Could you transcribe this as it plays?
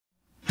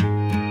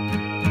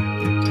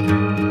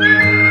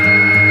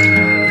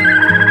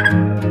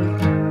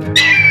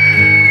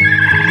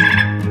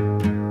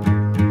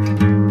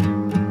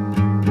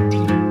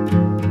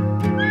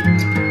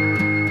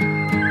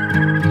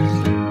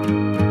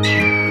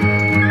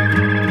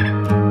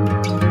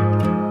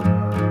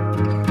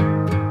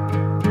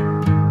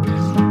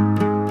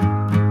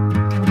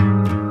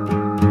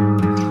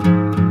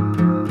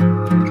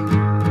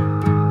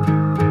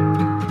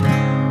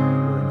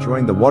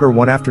water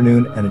one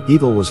afternoon and an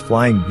eagle was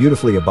flying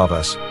beautifully above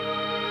us.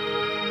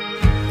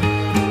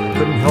 I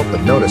couldn't help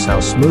but notice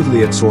how smoothly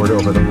it soared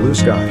over the blue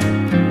sky.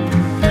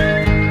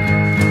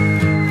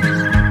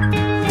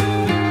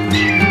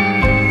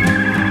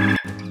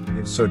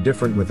 It's so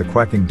different with the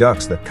quacking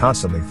ducks that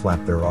constantly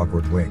flap their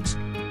awkward wings.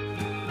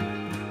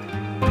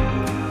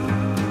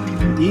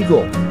 The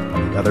eagle,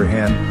 on the other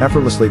hand,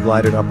 effortlessly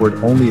glided upward,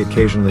 only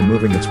occasionally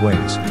moving its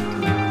wings.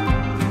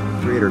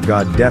 Creator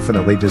God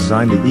definitely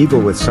designed the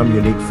eagle with some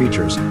unique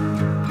features.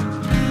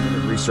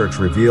 Research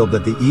revealed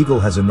that the eagle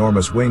has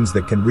enormous wings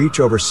that can reach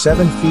over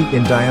 7 feet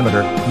in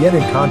diameter, yet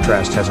in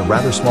contrast has a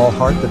rather small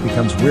heart that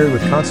becomes weird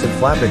with constant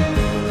flapping.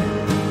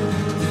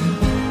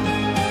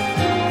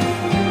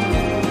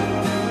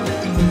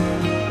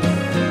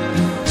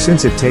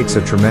 Since it takes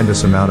a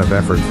tremendous amount of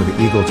effort for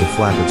the eagle to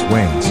flap its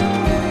wings,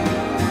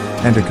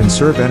 and to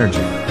conserve energy,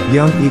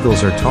 young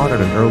eagles are taught at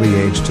an early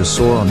age to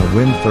soar on the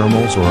wind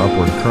thermals or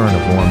upward current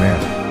of warm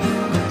air.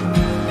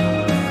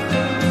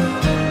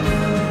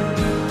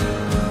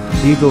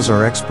 Eagles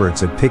are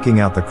experts at picking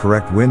out the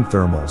correct wind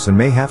thermals and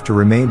may have to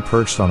remain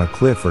perched on a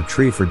cliff or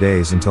tree for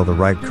days until the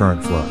right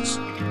current flows.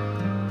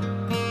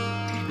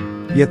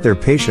 Yet their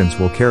patience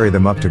will carry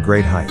them up to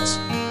great heights.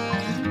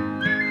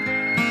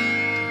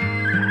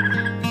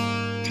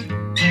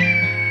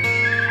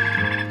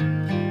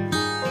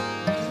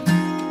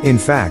 In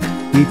fact,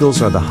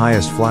 eagles are the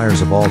highest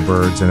flyers of all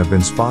birds and have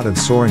been spotted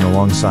soaring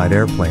alongside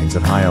airplanes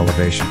at high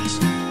elevations.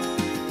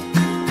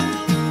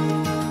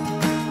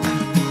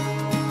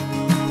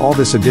 All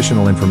this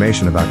additional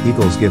information about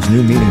eagles gives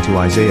new meaning to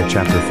Isaiah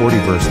chapter 40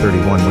 verse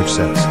 31, which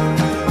says,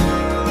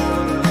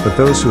 "But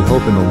those who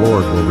hope in the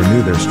Lord will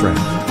renew their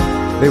strength.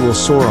 They will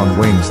soar on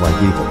wings like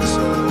eagles."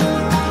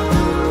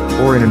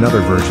 Or in another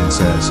version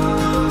says,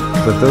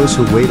 "But those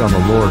who wait on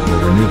the Lord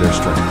will renew their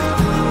strength.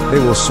 They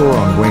will soar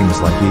on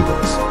wings like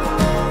eagles."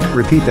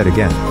 Repeat that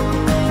again.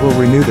 Will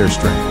renew their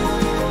strength.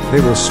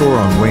 They will soar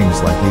on wings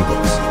like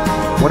eagles.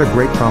 What a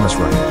great promise,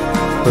 right?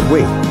 But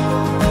wait.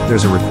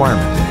 There's a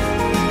requirement.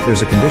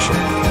 There's a condition.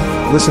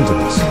 Listen to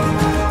this.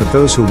 But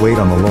those who wait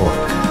on the Lord.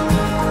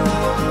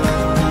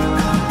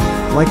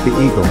 Like the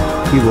eagle,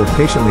 he will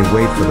patiently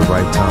wait for the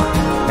right time,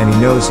 and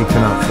he knows he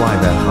cannot fly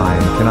that high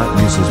and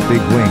cannot use his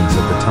big wings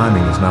if the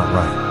timing is not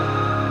right.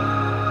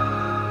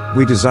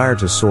 We desire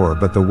to soar,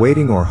 but the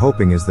waiting or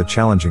hoping is the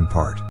challenging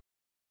part.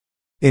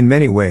 In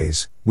many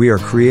ways, we are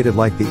created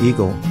like the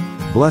eagle,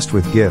 blessed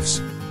with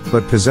gifts,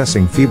 but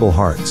possessing feeble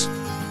hearts.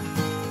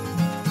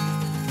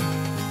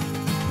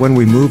 When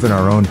we move in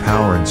our own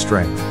power and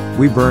strength,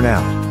 we burn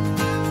out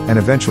and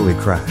eventually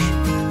crash.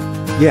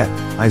 Yet,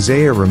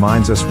 Isaiah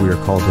reminds us we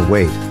are called to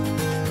wait,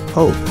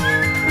 hope,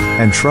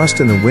 and trust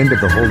in the wind of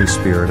the Holy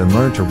Spirit and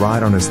learn to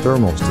ride on his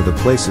thermals to the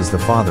places the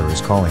Father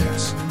is calling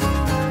us.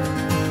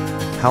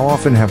 How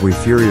often have we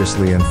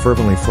furiously and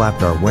fervently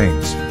flapped our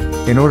wings,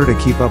 in order to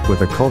keep up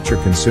with a culture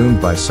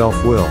consumed by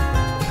self-will,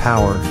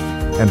 power,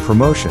 and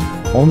promotion,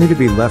 only to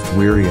be left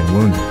weary and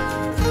wounded?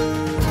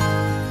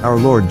 Our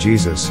Lord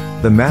Jesus,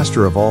 the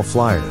Master of all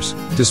flyers,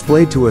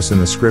 displayed to us in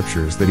the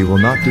Scriptures that he will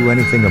not do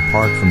anything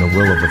apart from the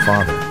will of the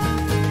Father.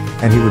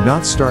 And he would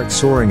not start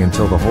soaring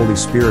until the Holy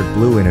Spirit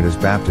blew in at his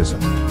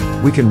baptism.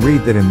 We can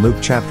read that in Luke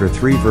chapter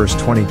 3 verse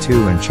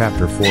 22 and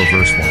chapter 4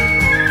 verse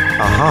 1.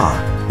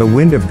 Aha! The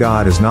wind of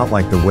God is not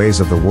like the ways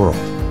of the world.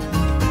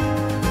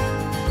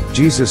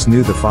 Jesus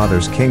knew the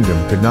Father's kingdom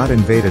could not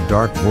invade a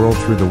dark world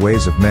through the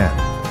ways of men,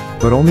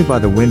 but only by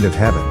the wind of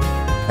heaven,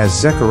 as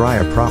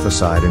Zechariah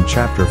prophesied in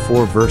chapter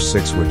 4 verse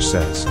 6, which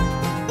says,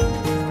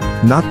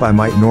 "Not by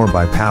might nor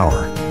by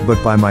power,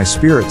 but by my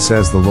Spirit,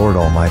 says the Lord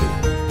Almighty."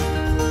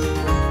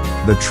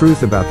 The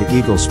truth about the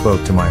eagle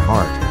spoke to my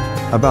heart,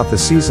 about the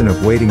season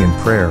of waiting in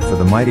prayer for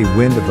the mighty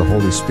wind of the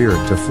Holy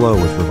Spirit to flow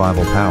with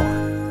revival power.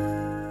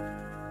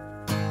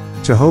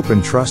 To hope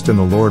and trust in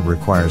the Lord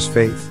requires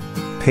faith,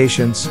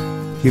 patience,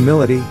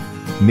 humility,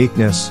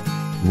 meekness,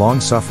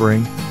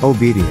 long-suffering,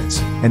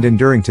 obedience, and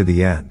enduring to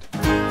the end.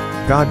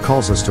 God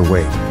calls us to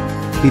wait.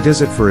 He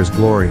does it for his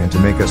glory and to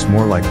make us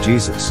more like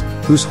Jesus,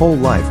 whose whole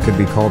life could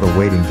be called a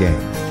waiting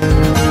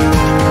game.